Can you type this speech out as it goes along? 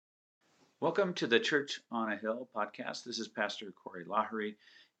Welcome to the Church on a Hill podcast. This is Pastor Corey Lahari,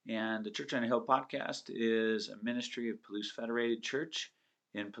 and the Church on a Hill podcast is a ministry of Palouse Federated Church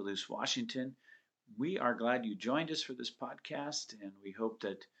in Palouse, Washington. We are glad you joined us for this podcast, and we hope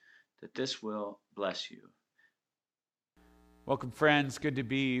that this will bless you. Welcome, friends. Good to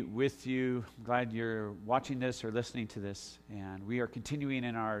be with you. I'm glad you're watching this or listening to this. And we are continuing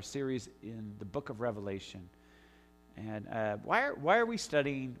in our series in the book of Revelation. And why are we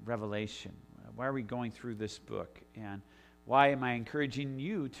studying Revelation? Why are we going through this book? And why am I encouraging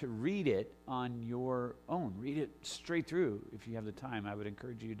you to read it on your own? Read it straight through. If you have the time, I would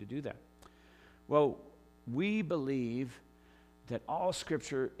encourage you to do that. Well, we believe that all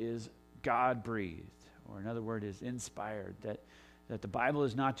Scripture is God-breathed, or another word is inspired, that the Bible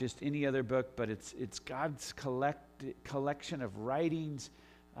is not just any other book, but it's God's collection of writings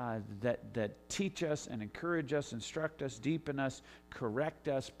that teach us and encourage us, instruct us, deepen us, correct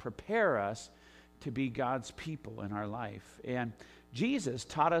us, prepare us to be God's people in our life. And Jesus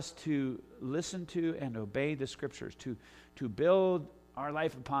taught us to listen to and obey the Scriptures, to build our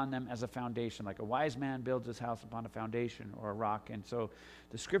life upon them as a foundation, like a wise man builds his house upon a foundation or a rock. And so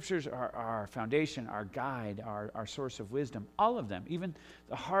the Scriptures are our foundation, our guide, our source of wisdom, all of them, even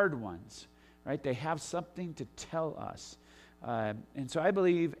the hard ones, right? They have something to tell us. And so I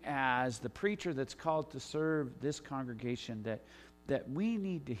believe as the preacher that's called to serve this congregation that we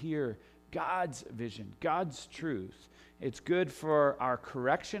need to hear God's vision, God's truth. It's good for our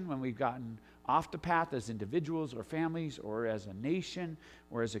correction when we've gotten off the path as individuals or families or as a nation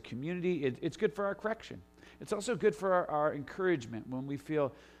or as a community. It's good for our correction. It's also good for our encouragement when we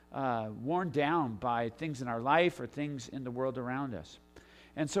feel worn down by things in our life or things in the world around us.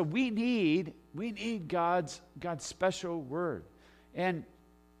 And so we need God's special word. And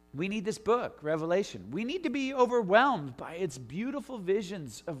we need this book, Revelation. We need to be overwhelmed by its beautiful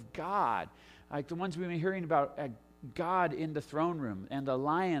visions of God, like the ones we've been hearing about, God in the throne room and the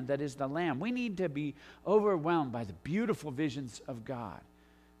lion that is the lamb. We need to be overwhelmed by the beautiful visions of God,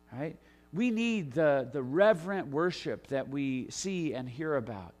 right? We need the reverent worship that we see and hear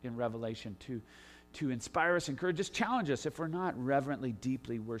about in Revelation to inspire us, encourage us, challenge us if we're not reverently,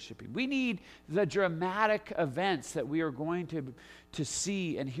 deeply worshiping. We need the dramatic events that we are going to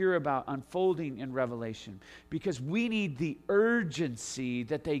see and hear about unfolding in Revelation, because we need the urgency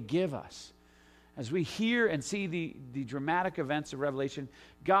that they give us. As we hear and see the dramatic events of Revelation,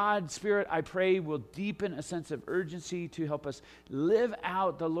 God, Spirit, I pray, will deepen a sense of urgency to help us live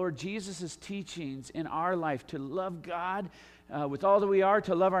out the Lord Jesus' teachings in our life, to love God with all that we are,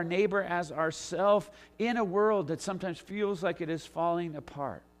 to love our neighbor as ourselves in a world that sometimes feels like it is falling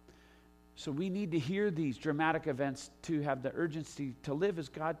apart. So we need to hear these dramatic events to have the urgency to live as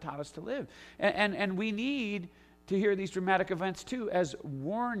God taught us to live. And we need to hear these dramatic events too as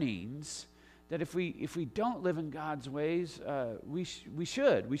warnings that if we don't live in God's ways, we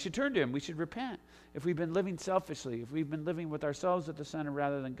should turn to Him. We should repent. If we've been living selfishly, if we've been living with ourselves at the center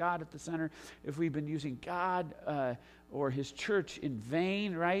rather than God at the center, if we've been using God or His church in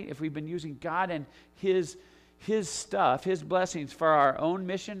vain, right? If we've been using God and His stuff, His blessings for our own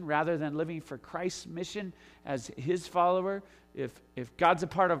mission rather than living for Christ's mission as His follower, if God's a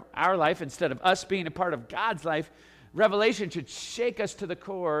part of our life instead of us being a part of God's life, Revelation should shake us to the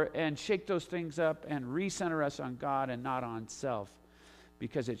core and shake those things up and recenter us on God and not on self,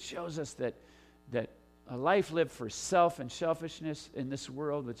 because it shows us that a life lived for self and selfishness in this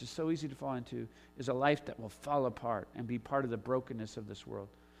world, which is so easy to fall into, is a life that will fall apart and be part of the brokenness of this world.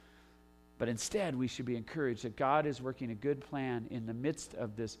 But instead, we should be encouraged that God is working a good plan in the midst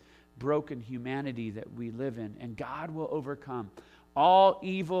of this broken humanity that we live in, and God will overcome all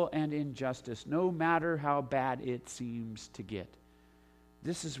evil and injustice, no matter how bad it seems to get.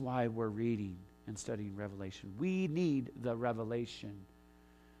 This is why we're reading and studying Revelation. We need the revelation,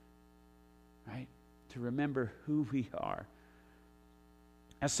 right? To remember who we are.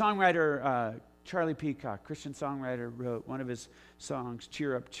 As songwriter Charlie Peacock, Christian songwriter, wrote one of his songs,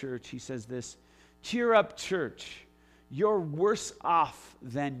 Cheer Up Church. He says this: cheer up, church. You're worse off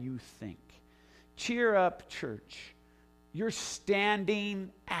than you think. Cheer up, church. You're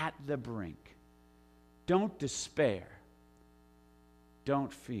standing at the brink. Don't despair.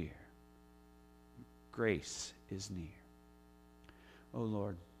 Don't fear. Grace is near. O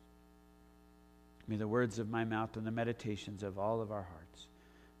Lord, may the words of my mouth and the meditations of all of our hearts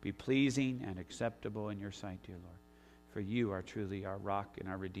be pleasing and acceptable in your sight, dear Lord. For you are truly our rock and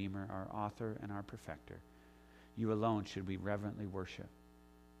our Redeemer, our author and our perfecter. You alone should we reverently worship.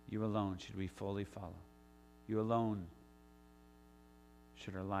 You alone should we fully follow. You alone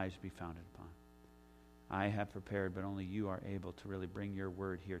should our lives be founded upon. I have prepared, but only you are able to really bring your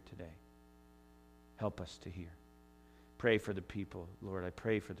word here today. Help us to hear. Pray for the people, Lord. I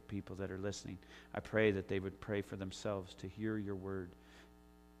pray for the people that are listening. I pray that they would pray for themselves to hear your word,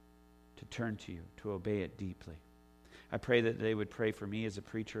 to turn to you, to obey it deeply. I pray that they would pray for me as a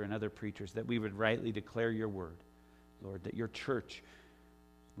preacher and other preachers, that we would rightly declare your word, Lord, that your church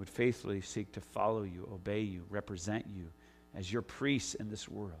would faithfully seek to follow you, obey you, represent you as your priests in this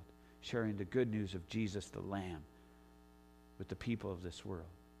world, sharing the good news of Jesus the Lamb with the people of this world.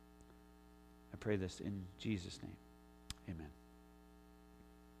 I pray this in Jesus' name. Amen.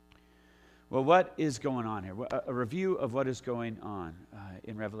 Well, what is going on here? A review of what is going on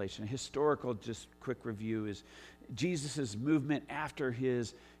in Revelation. A historical, just quick review is Jesus' movement after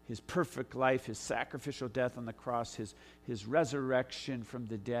his perfect life, his sacrificial death on the cross, his resurrection from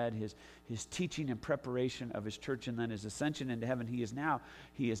the dead, his teaching and preparation of his church, and then his ascension into heaven. He is now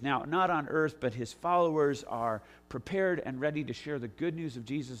not on earth, but his followers are prepared and ready to share the good news of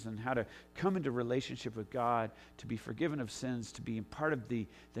Jesus and how to come into relationship with God, to be forgiven of sins, to be part of the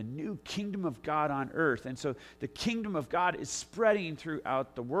new kingdom of God on earth. And so the kingdom of God is spreading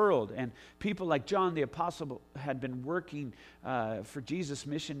throughout the world. And people like John the Apostle had been working for Jesus'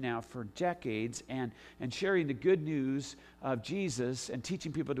 mission now for decades and sharing the good news of Jesus and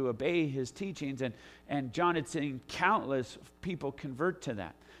teaching people to obey his teachings. And John had seen countless people convert to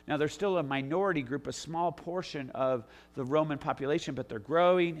that. Now, there's still a minority group, a small portion of the Roman population, but they're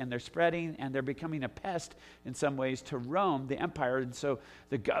growing and they're spreading and they're becoming a pest in some ways to Rome, the empire. And so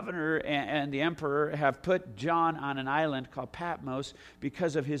the governor and the emperor have put John on an island called Patmos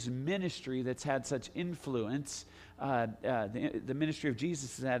because of his ministry that's had such influence. The ministry of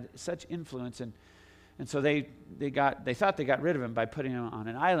Jesus has had such influence, and so they thought they got rid of him by putting him on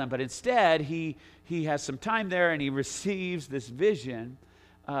an island, but instead he has some time there and he receives this vision.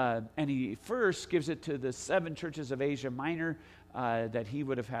 And he first gives it to the 7 churches of Asia Minor that he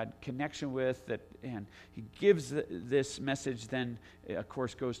would have had connection with. And he gives this message, then, of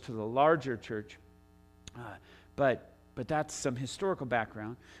course, goes to the larger church. But that's some historical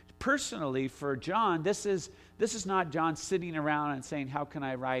background. Personally, for John, this is not John sitting around and saying, how can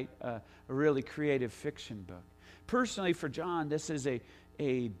I write a really creative fiction book? Personally, for John, this is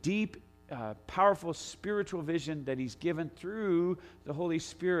a deep powerful spiritual vision that he's given through the Holy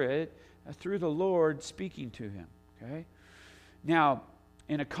Spirit, through the Lord speaking to him. Okay? Like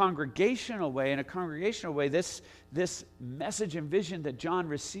in a congregational way, this message and vision that John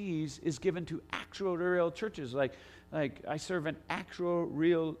receives is given to actual real churches. Like I serve an actual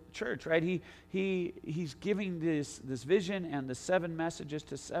real church, right? He's giving this vision and the 7 messages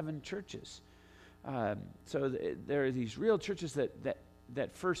to 7 churches. So there are these real churches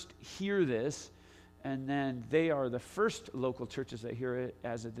that first hear this, and then they are the first local churches that hear it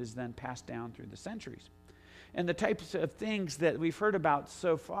as it is then passed down through the centuries. And the types of things that we've heard about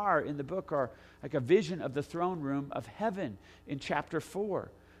so far in the book are like a vision of the throne room of heaven in chapter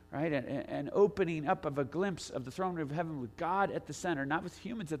 4, right? An opening up of a glimpse of the throne room of heaven with God at the center, not with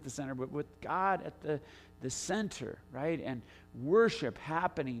humans at the center, but with God at the center, right? And worship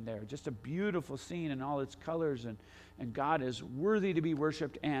happening there. Just a beautiful scene in all its colors, and God is worthy to be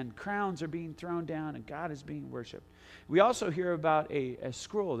worshiped, and crowns are being thrown down, and God is being worshiped. We also hear about a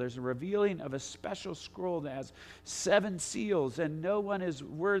scroll. There's a revealing of a special scroll that has 7 seals, and no one is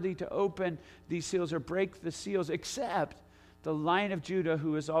worthy to open these seals or break the seals except the Lion of Judah,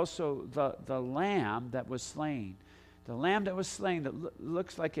 who is also the lamb that was slain. The lamb that was slain that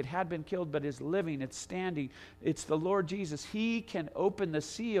looks like it had been killed but is living, it's standing. It's the Lord Jesus. He can open the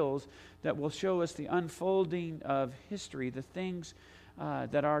seals that will show us the unfolding of history, the things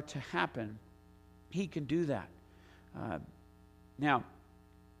that are to happen. He can do that. Now,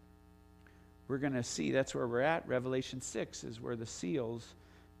 we're going to see that's where we're at. Revelation 6 is where the seals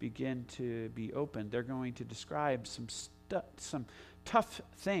begin to be opened. They're going to describe some tough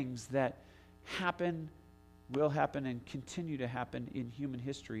things that will happen and continue to happen in human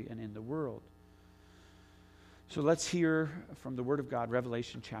history and in the world. So let's hear from the Word of God,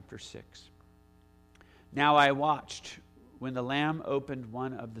 Revelation chapter 6. Now I watched when the Lamb opened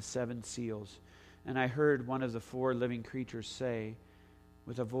one of the 7 seals, and I heard one of the 4 living creatures say,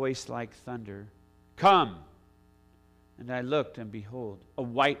 with a voice like thunder, "Come!" And I looked, and behold, a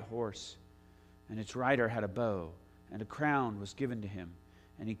white horse, and its rider had a bow, and a crown was given to him,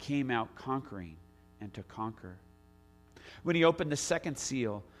 and he came out conquering and to conquer. When he opened the 2nd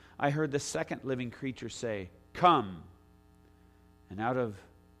seal, I heard the 2nd living creature say, "Come!" And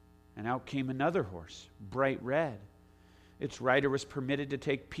out came another horse, bright red. Its rider was permitted to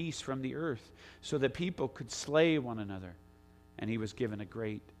take peace from the earth, so that people could slay one another, and he was given a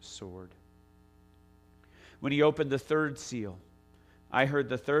great sword. When he opened the 3rd seal, I heard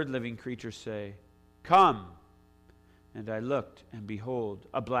the 3rd living creature say, "Come." And I looked, and behold,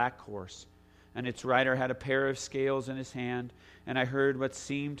 a black horse, and its rider had a pair of scales in his hand. And I heard what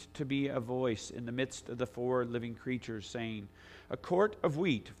seemed to be a voice in the midst of the 4 living creatures, saying, "A quart of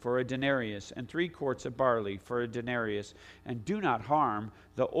wheat for a denarius, and 3 quarts of barley for a denarius, and do not harm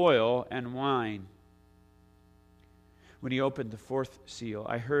the oil and wine." When he opened the 4th seal,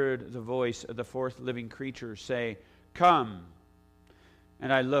 I heard the voice of the 4th living creature say, "Come."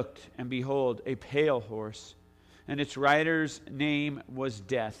 And I looked, and behold, a pale horse, and its rider's name was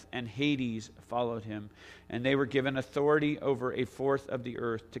Death, and Hades followed him. And they were given authority over a fourth of the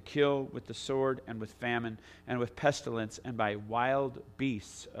earth, to kill with the sword, and with famine, and with pestilence, and by wild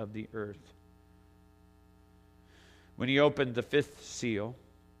beasts of the earth. When he opened the 5th seal,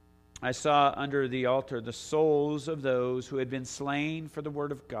 I saw under the altar the souls of those who had been slain for the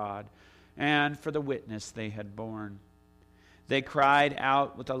word of God and for the witness they had borne. They cried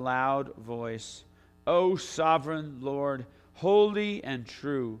out with a loud voice, "O sovereign Lord, holy and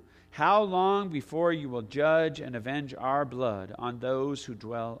true, how long before you will judge and avenge our blood on those who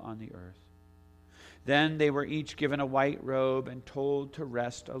dwell on the earth?" Then they were each given a white robe and told to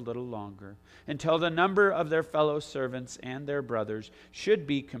rest a little longer, until the number of their fellow servants and their brothers should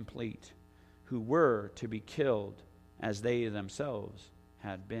be complete, who were to be killed as they themselves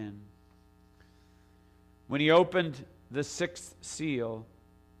had been. When he opened the 6th seal,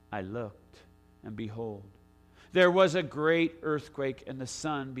 I looked, and behold, there was a great earthquake, and the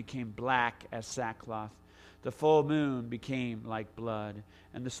sun became black as sackcloth. The full moon became like blood,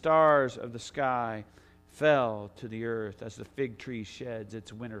 and the stars of the sky fell to the earth as the fig tree sheds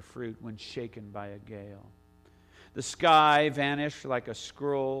its winter fruit when shaken by a gale. The sky vanished like a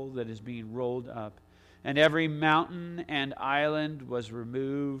scroll that is being rolled up, and every mountain and island was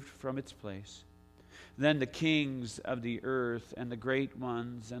removed from its place. Then the kings of the earth, and the great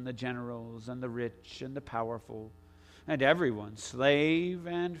ones, and the generals, and the rich, and the powerful, and everyone, slave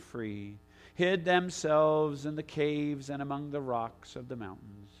and free, hid themselves in the caves and among the rocks of the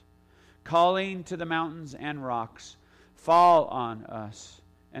mountains, calling to the mountains and rocks, "Fall on us,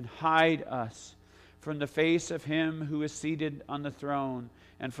 and hide us from the face of him who is seated on the throne,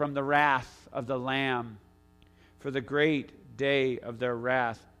 and from the wrath of the Lamb. For the great day of their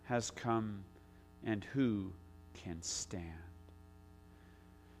wrath has come, and who can stand?"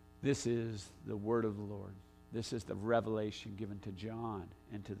 This is the word of the Lord. This is the revelation given to John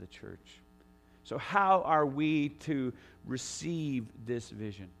and to the church. So how are we to receive this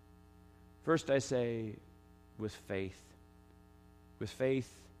vision? First, I say, with faith. With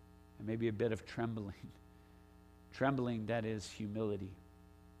faith and maybe a bit of trembling. Trembling, that is humility.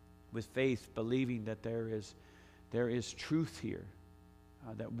 With faith, believing that there is truth here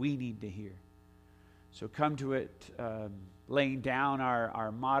that we need to hear. So come to it laying down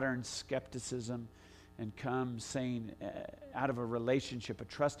our modern skepticism, and come saying, out of a relationship, a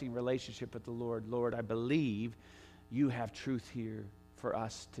trusting relationship with the Lord, "Lord, I believe you have truth here for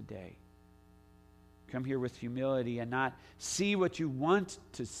us today." Come here with humility and not see what you want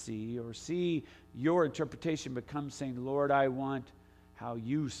to see or see your interpretation, but come saying, "Lord, I want how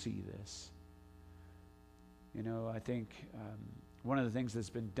you see this." You know, I think one of the things that's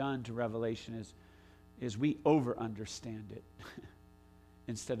been done to Revelation is we over-understand it.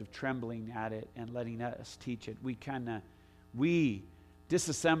 Instead of trembling at it and letting us teach it, we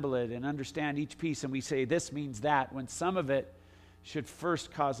disassemble it and understand each piece, and we say this means that, when some of it should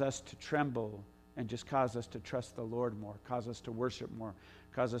first cause us to tremble and just cause us to trust the Lord more, cause us to worship more,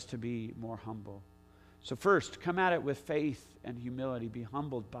 cause us to be more humble. So first, come at it with faith and humility. Be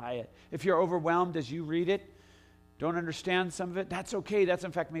humbled by it. If you're overwhelmed as you read it, don't understand some of it, that's okay. That's,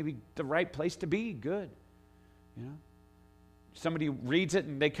 in fact, maybe the right place to be. Good. You know? Somebody reads it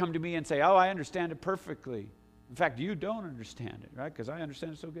and they come to me and say, "Oh, I understand it perfectly." In fact, you don't understand it, right? Because I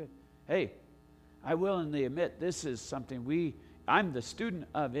understand it so good. Hey, I willingly admit this is something I'm the student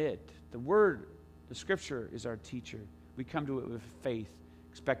of it. The Word, the Scripture is our teacher. We come to it with faith,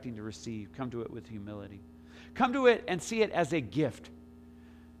 expecting to receive. Come to it with humility. Come to it and see it as a gift.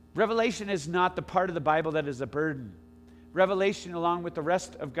 Revelation is not the part of the Bible that is a burden. Revelation, along with the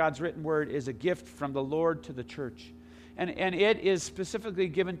rest of God's written word, is a gift from the Lord to the church. And it is specifically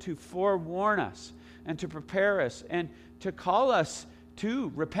given to forewarn us and to prepare us and to call us to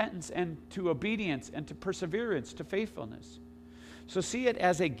repentance and to obedience and to perseverance, to faithfulness. So see it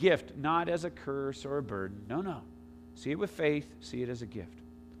as a gift, not as a curse or a burden. No. See it with faith. See it as a gift.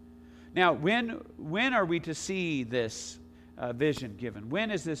 Now, when are we to see this vision given?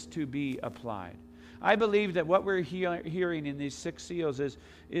 When is this to be applied? I believe that what we're hearing in these 6 seals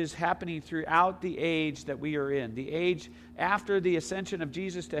is happening throughout the age that we are in, the age after the ascension of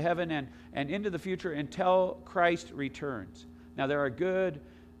Jesus to heaven and into the future until Christ returns. Now, there are good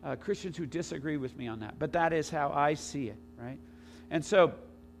Christians who disagree with me on that, but that is how I see it, right? And so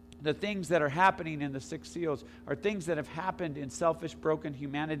the things that are happening in the 6 seals are things that have happened in selfish, broken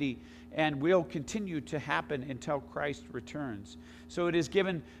humanity and will continue to happen until Christ returns. So it is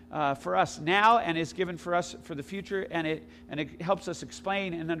given for us now and is given for us for the future, and it helps us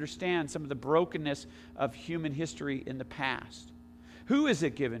explain and understand some of the brokenness of human history in the past. Who is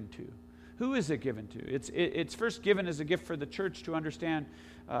it given to? Who is it given to? It's first given as a gift for the church to understand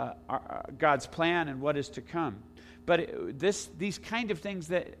God's plan and what is to come. But these kind of things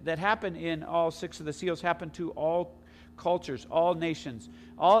that happen in all 6 of the seals happen to all cultures, all nations.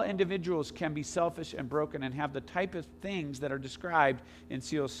 All individuals can be selfish and broken and have the type of things that are described in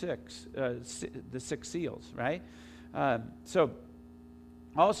seal 6, the 6 seals, right? So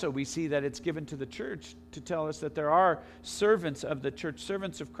also we see that it's given to the church to tell us that there are servants of the church,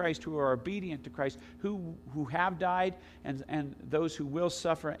 servants of Christ who are obedient to Christ, who have died, and those who will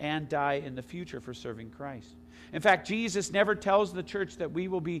suffer and die in the future for serving Christ. In fact, Jesus never tells the church that we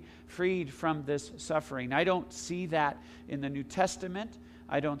will be freed from this suffering. I don't see that in the New Testament.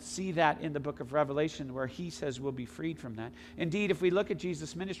 I don't see that in the book of Revelation where he says we'll be freed from that. Indeed, if we look at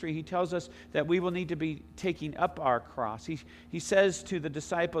Jesus' ministry, he tells us that we will need to be taking up our cross. He says to the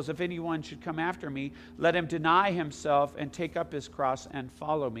disciples, if anyone should come after me, let him deny himself and take up his cross and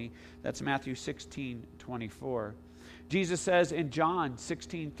follow me. That's Matthew 16:24. Jesus says in John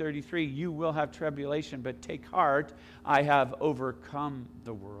 16:33, you will have tribulation, but take heart, I have overcome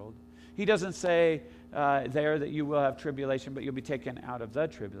the world. He doesn't say there that you will have tribulation, but you'll be taken out of the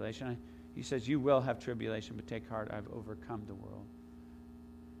tribulation. He says you will have tribulation, but take heart, I've overcome the world.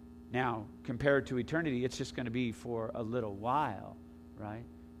 Now, compared to eternity, it's just going to be for a little while, right?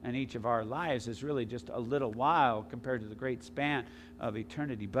 And each of our lives is really just a little while compared to the great span of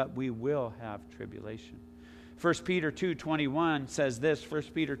eternity, but we will have tribulation. 1 Peter 2:21 says this,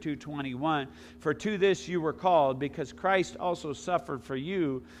 1 Peter 2:21, for to this you were called, because Christ also suffered for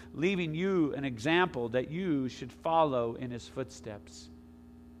you, leaving you an example that you should follow in his footsteps.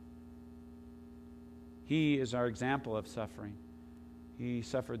 He is our example of suffering. He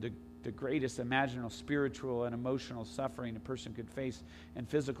suffered the greatest imaginable spiritual and emotional suffering a person could face, and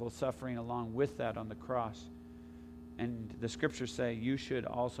physical suffering along with that on the cross. And the scriptures say you should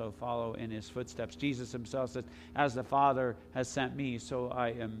also follow in his footsteps. Jesus himself says, as the Father has sent me, so I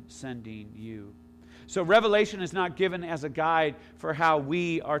am sending you. So Revelation is not given as a guide for how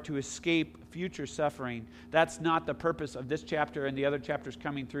we are to escape future suffering. That's not the purpose of this chapter and the other chapters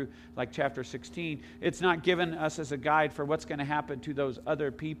coming through, like chapter 16. It's not given us as a guide for what's going to happen to those other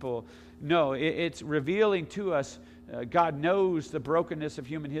people. No, it's revealing to us God knows the brokenness of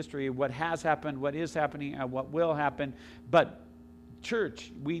human history, what has happened, what is happening, and what will happen. But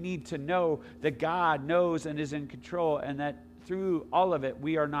church, we need to know that God knows and is in control, and that through all of it,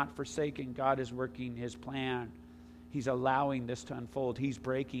 we are not forsaken. God is working his plan. He's allowing this to unfold. He's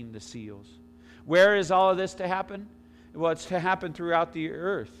breaking the seals. Where is all of this to happen? Well, it's to happen throughout the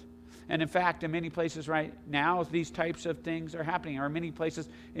earth. And in fact, in many places right now, these types of things are happening, or in many places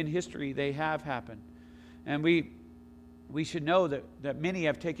in history, they have happened. And we should know that many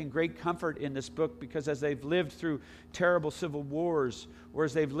have taken great comfort in this book, because as they've lived through terrible civil wars, or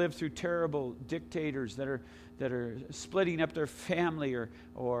as they've lived through terrible dictators that are splitting up their family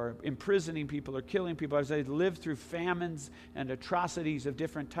or imprisoning people or killing people, as they've lived through famines and atrocities of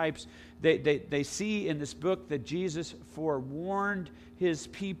different types, they see in this book that Jesus forewarned his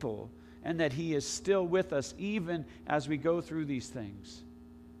people and that he is still with us even as we go through these things.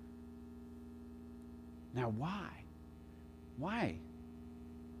 Now, why?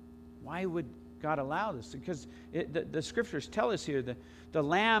 Why would God allow this? Because the scriptures tell us here that the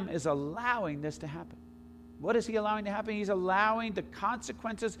Lamb is allowing this to happen. What is he allowing to happen? He's allowing the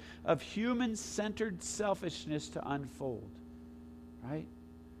consequences of human-centered selfishness to unfold. Right?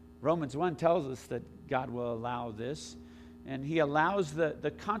 Romans 1 tells us that God will allow this. And he allows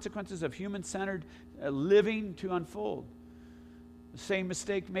the consequences of human-centered living to unfold. The same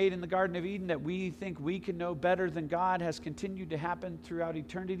mistake made in the Garden of Eden, that we think we can know better than God, has continued to happen throughout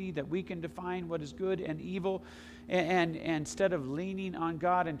eternity, that we can define what is good and evil. And instead of leaning on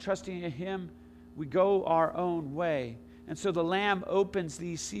God and trusting in him, we go our own way. And so the Lamb opens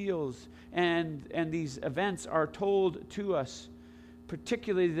these seals, and these events are told to us,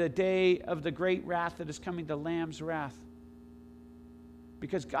 particularly the day of the great wrath that is coming, the Lamb's wrath.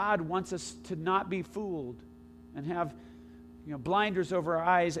 Because God wants us to not be fooled and have blinders over our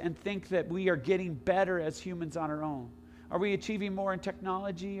eyes and think that we are getting better as humans on our own? Are we achieving more in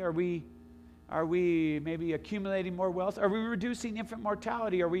technology? Are we maybe accumulating more wealth? Are we reducing infant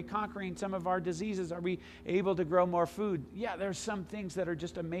mortality? Are we conquering some of our diseases? Are we able to grow more food? Yeah, there's some things that are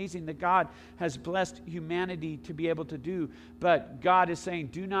just amazing that God has blessed humanity to be able to do. But God is saying,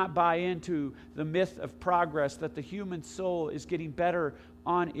 do not buy into the myth of progress, that the human soul is getting better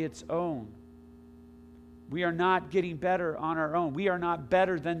on its own. We are not getting better on our own. We are not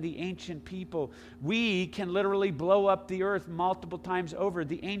better than the ancient people. We can literally blow up the earth multiple times over.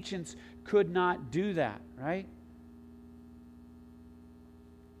 The ancients could not do that, right?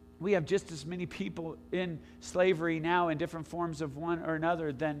 We have just as many people in slavery now in different forms of one or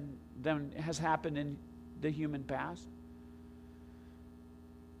another than has happened in the human past.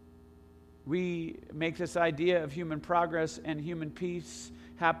 We make this idea of human progress and human peace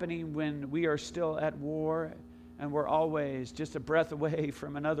happening when we are still at war, and we're always just a breath away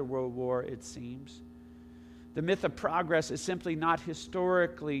from another world war, it seems. The myth of progress is simply not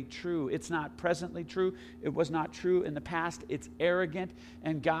historically true. It's not presently true. It was not true in the past. It's arrogant,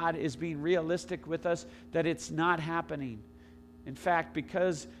 and God is being realistic with us that it's not happening. In fact,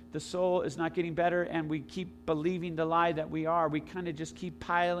 because the soul is not getting better and we keep believing the lie that we are, we kind of just keep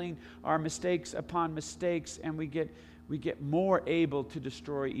piling our mistakes upon mistakes, and we get more able to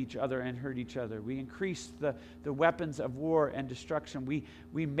destroy each other and hurt each other. We increase the weapons of war and destruction.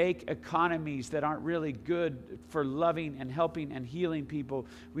 We make economies that aren't really good for loving and helping and healing people.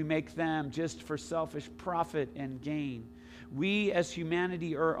 We make them just for selfish profit and gain. We as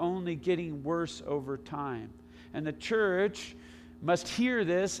humanity are only getting worse over time. And the church must hear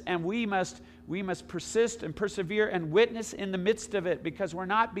this, and we must persist and persevere and witness in the midst of it, because we're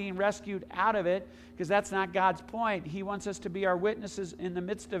not being rescued out of it, because that's not God's point. He wants us to be our witnesses in the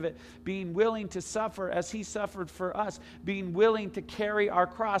midst of it, being willing to suffer as He suffered for us, being willing to carry our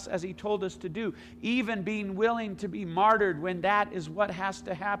cross as He told us to do, even being willing to be martyred when that is what has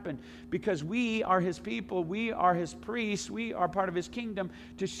to happen, because we are His people, we are His priests, we are part of His kingdom,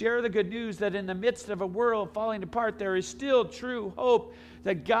 to share the good news that in the midst of a world falling apart, there is still true hope,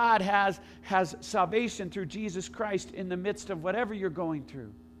 that God has salvation through Jesus Christ in the midst of whatever you're going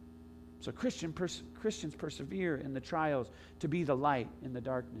through. So Christians persevere in the trials to be the light in the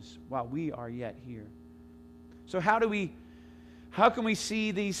darkness while we are yet here. So how can we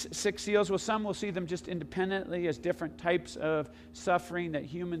see these 6 seals? Well, some will see them just independently as different types of suffering that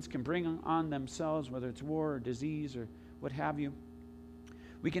humans can bring on themselves, whether it's war or disease or what have you.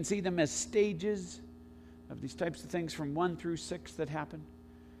 We can see them as stages of these types of things from 1 through 6 that happen.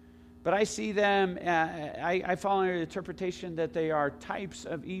 But I see them, I fall under the interpretation that they are types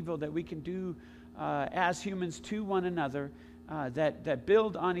of evil that we can do as humans to one another, that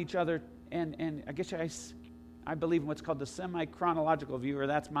build on each other, and I guess I believe in what's called the semi-chronological view, or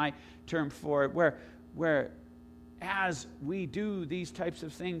that's my term for it, where as we do these types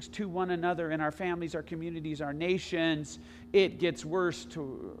of things to one another in our families, our communities, our nations, it gets worse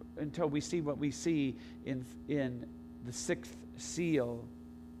until we see what we see in the 6th seal,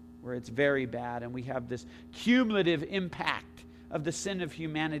 where it's very bad, and we have this cumulative impact of the sin of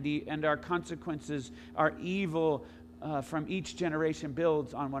humanity, and our consequences, our evil from each generation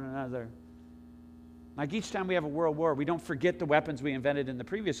builds on one another. Like each time we have a world war, we don't forget the weapons we invented in the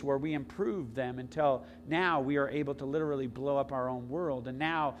previous war. We improve them until now we are able to literally blow up our own world. And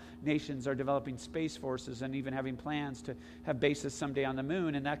now nations are developing space forces and even having plans to have bases someday on the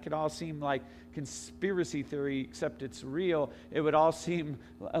moon. And that could all seem like conspiracy theory, except it's real. It would all seem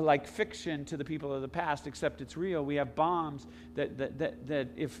like fiction to the people of the past, except it's real. We have bombs that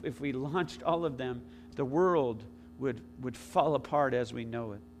if we launched all of them, the world would fall apart as we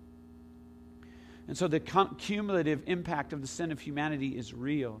know it. And so the cumulative impact of the sin of humanity is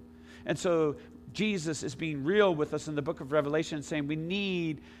real. And so Jesus is being real with us in the book of Revelation, saying we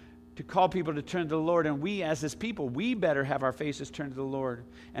need to call people to turn to the Lord. And we as His people, we better have our faces turned to the Lord.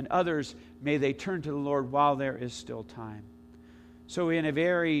 And others, may they turn to the Lord while there is still time. So in a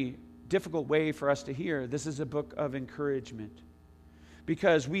very difficult way for us to hear, this is a book of encouragement.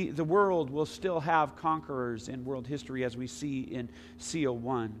 Because the world will still have conquerors in world history, as we see in Seal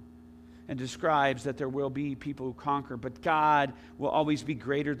 1. And describes that there will be people who conquer, but God will always be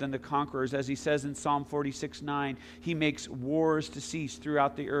greater than the conquerors. As He says in Psalm 46:9, He makes wars to cease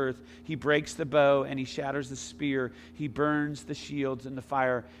throughout the earth. He breaks the bow and He shatters the spear. He burns the shields in the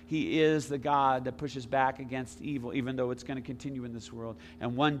fire. He is the God that pushes back against evil, even though it's going to continue in this world.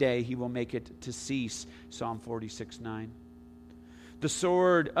 And one day He will make it to cease, Psalm 46:9. The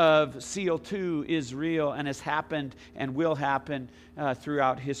sword of Seal 2 is real and has happened and will happen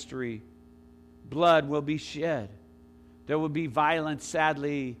throughout history. Blood will be shed. There will be violence,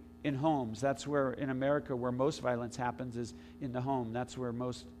 sadly, in homes. That's where, in America, where most violence happens is in the home. That's where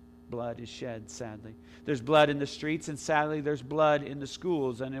most blood is shed, sadly. There's blood in the streets, and sadly, there's blood in the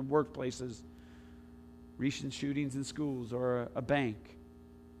schools and in workplaces. Recent shootings in schools or a bank.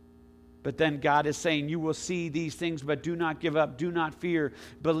 But then God is saying, you will see these things, but do not give up, do not fear.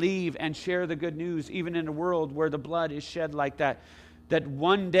 Believe and share the good news, even in a world where the blood is shed like that. That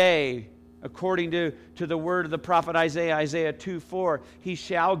one day, according to the word of the prophet Isaiah, Isaiah 2:4, he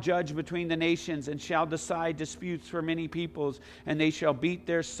shall judge between the nations and shall decide disputes for many peoples, and they shall beat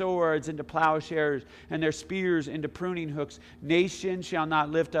their swords into plowshares and their spears into pruning hooks. Nation shall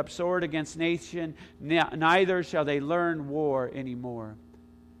not lift up sword against nation, neither shall they learn war anymore.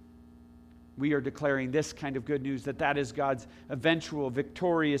 We are declaring this kind of good news, that is God's eventual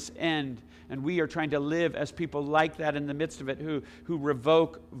victorious end. And we are trying to live as people like that in the midst of it, who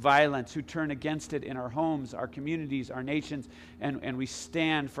revoke violence, who turn against it in our homes, our communities, our nations, and we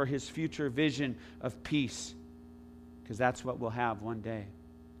stand for his future vision of peace, because that's what we'll have one day.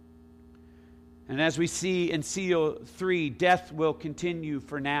 And as we see in Seal 3, death will continue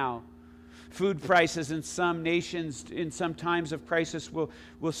for now. Food prices in some nations, in some times of crisis, will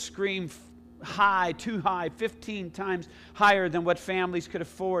scream high, too high, 15 times higher than what families could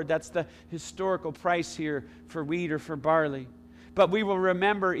afford. That's the historical price here for wheat or for barley. But we will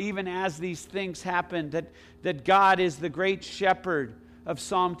remember, even as these things happen, that God is the great shepherd of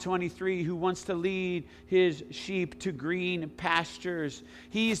Psalm 23 who wants to lead his sheep to green pastures.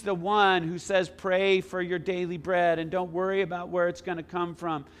 He's the one who says, pray for your daily bread and don't worry about where it's going to come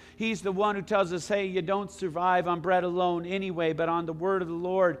from. He's the one who tells us, hey, you don't survive on bread alone anyway, but on the word of the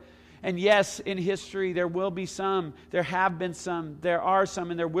Lord. And yes, in history, there will be some, there have been some, there are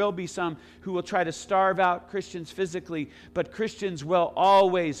some, and there will be some who will try to starve out Christians physically. But Christians will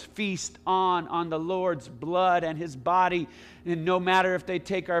always feast on the Lord's blood and his body. And no matter if they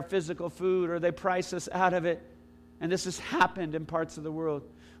take our physical food or they price us out of it. And this has happened in parts of the world.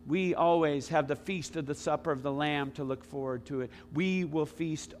 We always have the feast of the supper of the Lamb to look forward to it. We will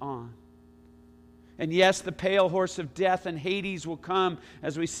feast on. And yes, the pale horse of death and Hades will come,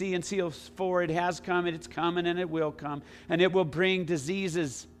 as we see in Seal 4. It has come, and it's coming, and it will come. And it will bring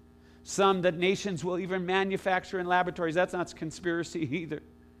diseases, some that nations will even manufacture in laboratories. That's not conspiracy either,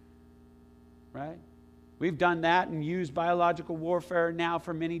 right? We've done that and used biological warfare now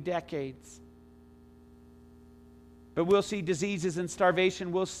for many decades. But we'll see diseases and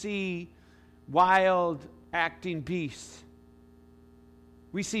starvation. We'll see wild acting beasts.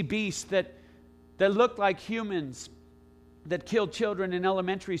 We see beasts that look like humans, that kill children in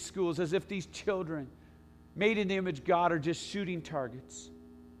elementary schools, as if these children, made in the image of God, are just shooting targets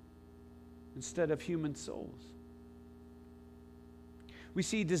instead of human souls. We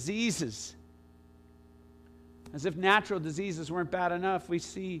see diseases, as if natural diseases weren't bad enough. We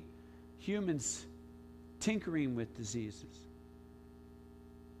see humans tinkering with diseases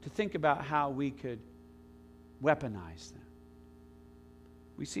to think about how we could weaponize them.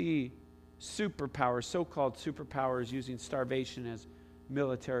 We see superpowers, so-called superpowers, using starvation as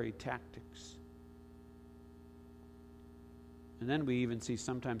military tactics. And then we even see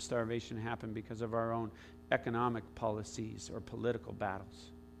sometimes starvation happen because of our own economic policies or political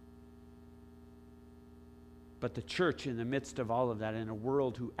battles. But the church, in the midst of all of that, in a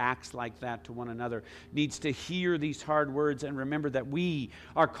world who acts like that to one another, needs to hear these hard words and remember that we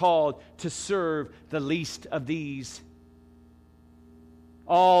are called to serve the least of these.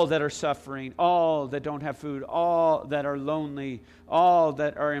 All that are suffering, all that don't have food, all that are lonely, all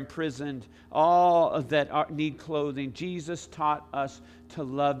that are imprisoned, all that need clothing. Jesus taught us to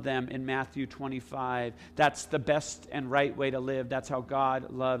love them in Matthew 25. That's the best and right way to live. That's how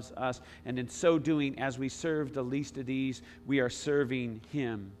God loves us. And in so doing, as we serve the least of these, we are serving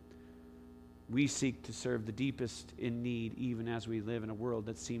him. We seek to serve the deepest in need, even as we live in a world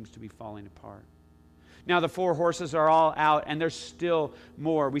that seems to be falling apart. Now the 4 horses are all out, and there's still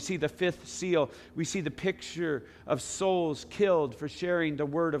more. We see the 5th seal. We see the picture of souls killed for sharing the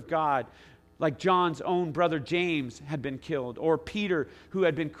word of God, like John's own brother James had been killed, or Peter, who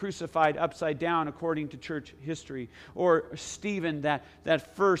had been crucified upside down according to church history, or Stephen,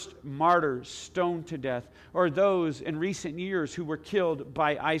 that first martyr stoned to death, or those in recent years who were killed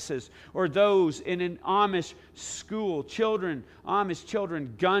by ISIS, or those in an Amish school, Amish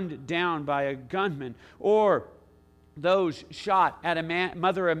children gunned down by a gunman, or those shot at a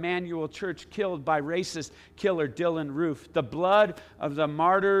Mother Emanuel Church, killed by racist killer Dylan Roof. The blood of the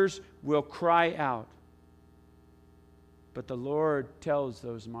martyrs will cry out. But the Lord tells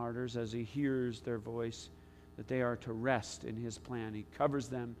those martyrs, as he hears their voice, that they are to rest in his plan. He covers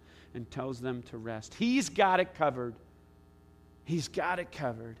them and tells them to rest. He's got it covered. He's got it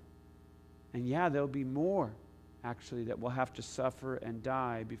covered. And yeah, there'll be more, actually, that will have to suffer and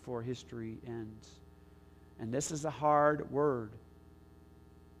die before history ends. And this is a hard word,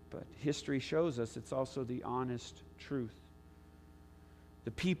 but history shows us it's also the honest truth.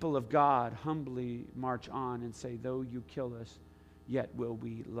 The people of God humbly march on and say, though you kill us, yet will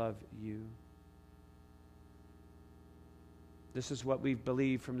we love you. This is what we've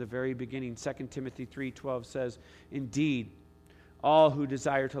believed from the very beginning. 2 Timothy 3:12 says, indeed, all who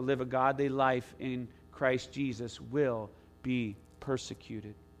desire to live a godly life in Christ Jesus will be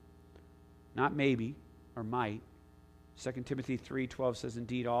persecuted. Not maybe or might. 2 Timothy 3:12 says,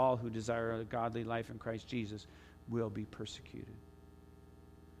 indeed, all who desire a godly life in Christ Jesus will be persecuted.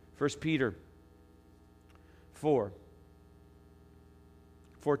 1 Peter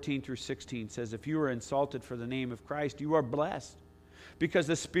 4:14-16 says, if you are insulted for the name of Christ, you are blessed, because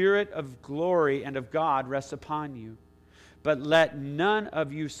the Spirit of glory and of God rests upon you. But let none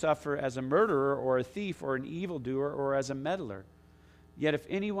of you suffer as a murderer or a thief or an evildoer or as a meddler. Yet if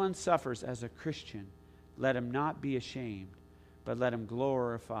anyone suffers as a Christian, let him not be ashamed, but let him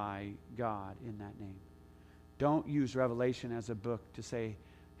glorify God in that name. Don't use Revelation as a book to say,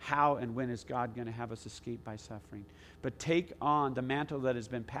 how and when is God going to have us escape by suffering? But take on the mantle that has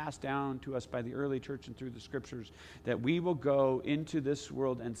been passed down to us by the early church and through the scriptures, that we will go into this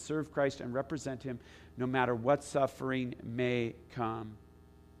world and serve Christ and represent Him no matter what suffering may come.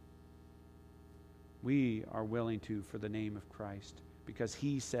 We are willing to for the name of Christ, because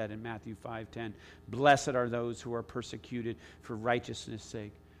He said in Matthew 5:10, blessed are those who are persecuted for righteousness'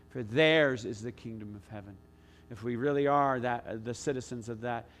 sake, for theirs is the kingdom of heaven. If we really are the citizens of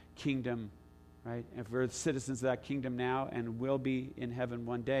that kingdom, right? If we're citizens of that kingdom now and will be in heaven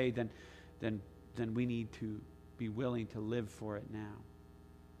one day, then we need to be willing to live for it now.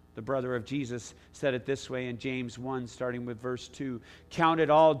 The brother of Jesus said it this way in James 1, starting with verse 2. Count it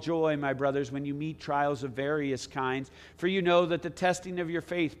all joy, my brothers, when you meet trials of various kinds, for you know that the testing of your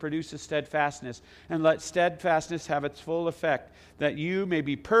faith produces steadfastness. And let steadfastness have its full effect, that you may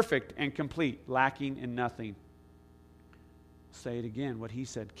be perfect and complete, lacking in nothing. Say it again, what he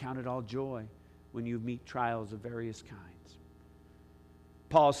said. Count it all joy when you meet trials of various kinds.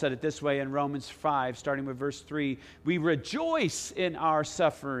 Paul said it this way in Romans 5, starting with verse 3. We rejoice in our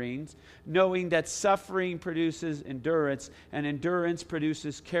sufferings, knowing that suffering produces endurance, and endurance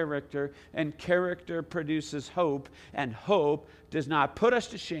produces character, and character produces hope, and hope does not put us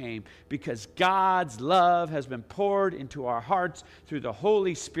to shame, because God's love has been poured into our hearts through the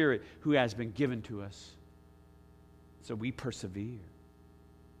Holy Spirit who has been given to us. So we persevere.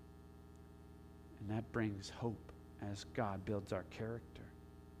 And that brings hope as God builds our character.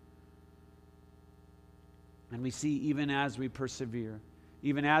 And we see even as we persevere,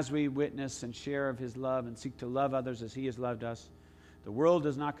 even as we witness and share of His love and seek to love others as He has loved us, the world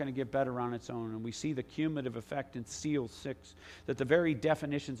is not going to get better on its own. And we see the cumulative effect in Seal 6, that the very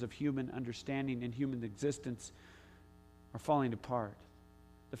definitions of human understanding and human existence are falling apart.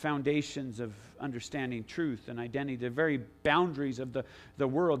 The foundations of understanding truth and identity, the very boundaries of the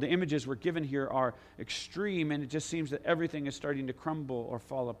world, the images we're given here are extreme, and it just seems that everything is starting to crumble or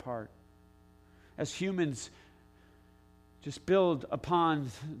fall apart. As humans just build upon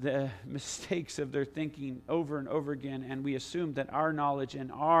the mistakes of their thinking over and over again, and we assume that our knowledge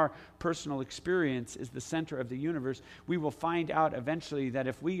and our personal experience is the center of the universe, we will find out eventually that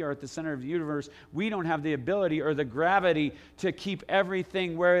if we are at the center of the universe, we don't have the ability or the gravity to keep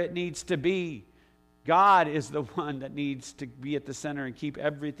everything where it needs to be. God is the one that needs to be at the center and keep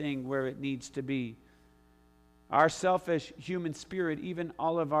everything where it needs to be. Our selfish human spirit, even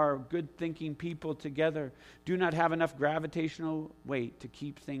all of our good-thinking people together, do not have enough gravitational weight to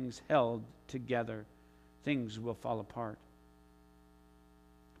keep things held together. Things will fall apart.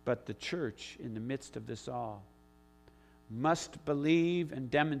 But the church, in the midst of this all, must believe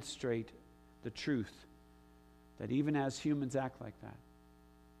and demonstrate the truth that even as humans act like that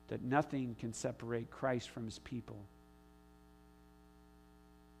nothing can separate Christ from His people.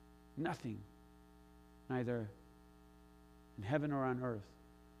 Nothing. Neither in heaven or on earth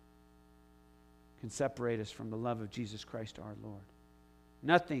can separate us from the love of Jesus Christ our Lord.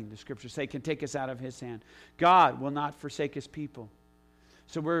 Nothing, the scriptures say, can take us out of His hand. God will not forsake His people.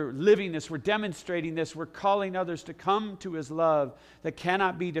 So we're living this, we're demonstrating this, we're calling others to come to His love that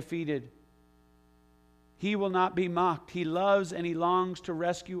cannot be defeated. He will not be mocked. He loves and He longs to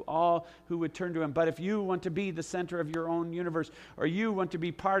rescue all who would turn to Him. But if you want to be the center of your own universe, or you want to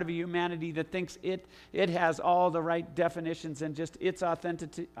be part of a humanity that thinks it has all the right definitions and just its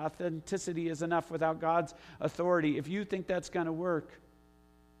authenticity is enough without God's authority, if you think that's going to work,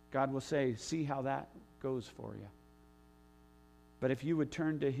 God will say, see how that goes for you. But if you would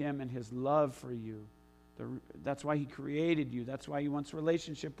turn to him and his love for you, that's why he created you. That's why he wants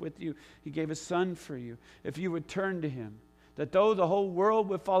relationship with you. He gave his son for you. If you would turn to him, that though the whole world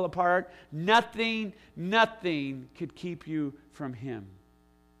would fall apart, nothing could keep you from him.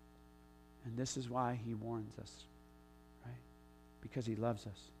 And this is why he warns us, right? Because he loves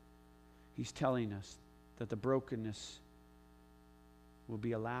us. He's telling us that the brokenness will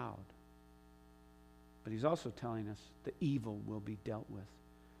be allowed. But he's also telling us the evil will be dealt with.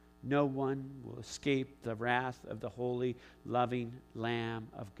 No one will escape the wrath of the holy, loving Lamb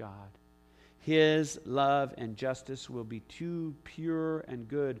of God. His love and justice will be too pure and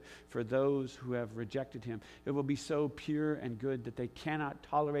good for those who have rejected him. It will be so pure and good that they cannot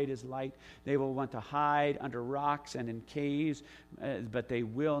tolerate his light. They will want to hide under rocks and in caves, but they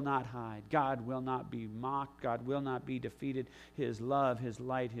will not hide. God will not be mocked. God will not be defeated. His love, his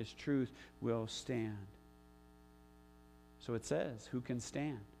light, his truth will stand. So it says, who can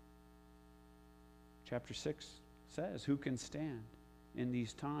stand? Chapter 6 says, who can stand in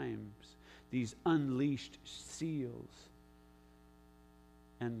these times? These unleashed seals.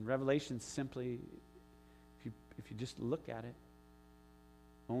 And Revelation simply, if you just look at it,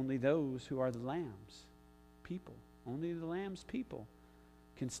 only those who are the Lamb's people, only the Lamb's people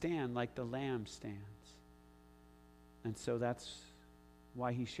can stand like the Lamb stands. And so that's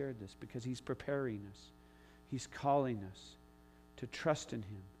why he shared this, because he's preparing us. He's calling us to trust in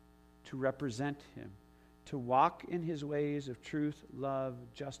him, to represent him, to walk in his ways of truth, love,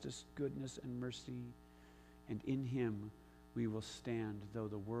 justice, goodness, and mercy. And in him we will stand though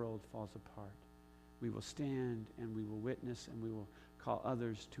the world falls apart. We will stand and we will witness and we will call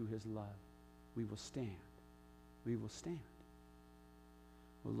others to his love. We will stand. We will stand.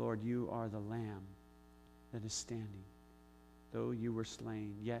 Oh Lord, you are the Lamb that is standing. Though you were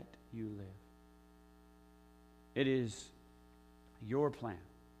slain, yet you live. It is your plan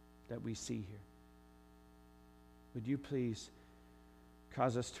that we see here. Would you please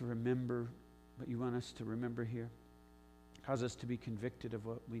cause us to remember what you want us to remember here? Cause us to be convicted of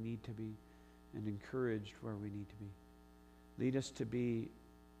what we need to be and encouraged where we need to be. Lead us to be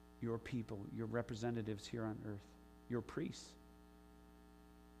your people, your representatives here on earth, your priests,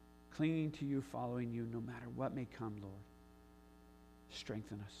 clinging to you, following you no matter what may come, Lord.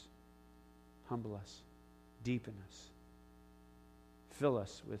 Strengthen us, humble us, deepen us, fill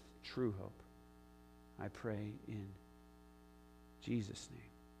us with true hope. I pray in Jesus' name.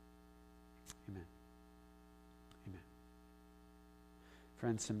 Amen. Amen.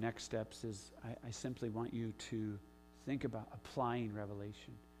 Friends, some next steps is I simply want you to think about applying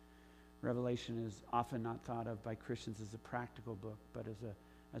Revelation. Revelation is often not thought of by Christians as a practical book, but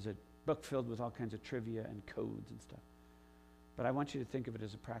as a book filled with all kinds of trivia and codes and stuff. But I want you to think of it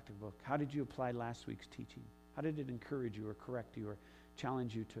as a practical book. How did you apply last week's teaching? How did it encourage you or correct you or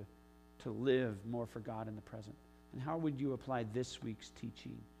challenge you to live more for God in the present? And how would you apply this week's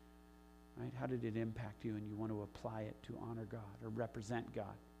teaching? Right? How did it impact you and you want to apply it to honor God or represent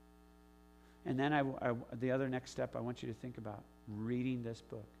God? And then the other next step, I want you to think about reading this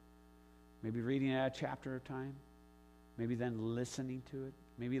book. Maybe reading it a chapter at a time. Maybe then listening to it.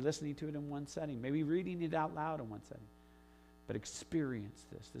 Maybe listening to it in one setting. Maybe reading it out loud in one setting. But experience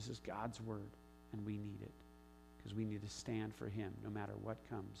this. This is God's word, and we need it because we need to stand for him no matter what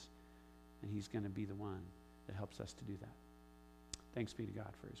comes. And he's going to be the one that helps us to do that. Thanks be to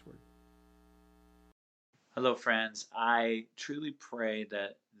God for his word. Hello, friends. I truly pray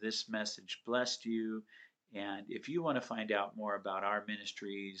that this message blessed you. And if you want to find out more about our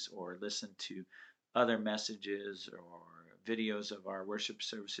ministries or listen to other messages or videos of our worship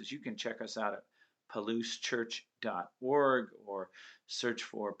services, you can check us out at PalousChurch.org or search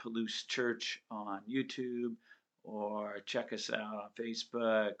for Palouse Church on YouTube, or check us out on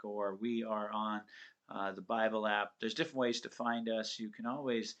Facebook, or we are on the Bible app. There's different ways to find us. You can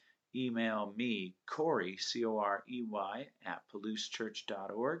always email me, Corey, C-O-R-E-Y, at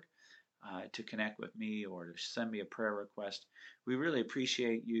PalouseChurch.org to connect with me or to send me a prayer request. We really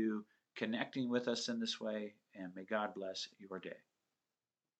appreciate you connecting with us in this way, and may God bless your day.